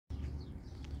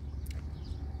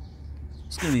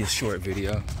It's gonna be a short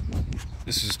video.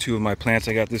 This is two of my plants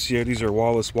I got this year. These are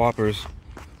Wallace Whoppers.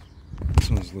 This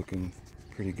one's looking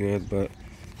pretty good, but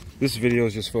this video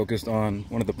is just focused on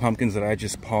one of the pumpkins that I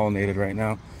just pollinated right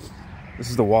now. This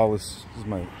is the Wallace. This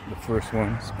is the first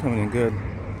one. It's coming in good.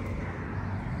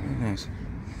 Very nice.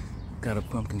 Got a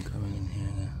pumpkin coming in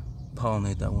here.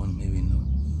 Pollinate that one maybe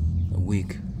in a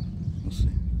week. We'll see.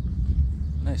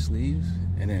 Nice leaves.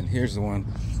 And then here's the one.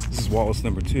 This is Wallace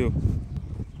number 2.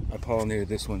 I pollinated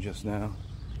this one just now.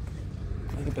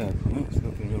 Not a bad plant. It's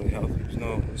looking really healthy. There's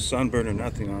no sunburn or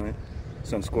nothing on it.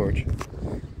 Sun scorch.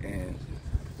 And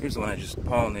here's the one I just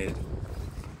pollinated.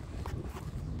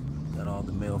 Got all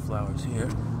the male flowers here.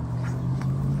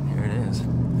 Here it is.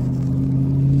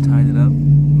 Tied it up.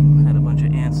 Had a bunch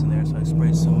of ants in there, so I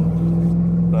sprayed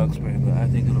some bug spray, but I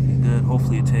think it'll be good.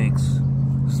 Hopefully it takes.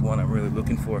 This is one I'm really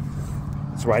looking for.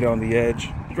 It's right on the edge,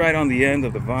 right on the end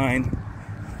of the vine.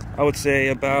 I would say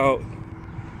about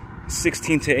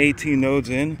 16 to 18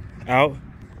 nodes out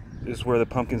is where the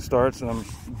pumpkin starts, and I'm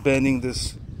bending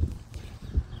the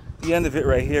end of it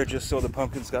right here just so the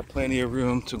pumpkin's got plenty of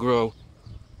room to grow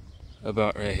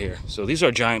about right here. So these are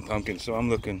giant pumpkins, so I'm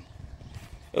looking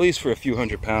at least for a few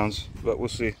 100 pounds, but we'll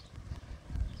see.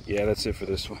 Yeah, that's it for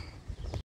this one.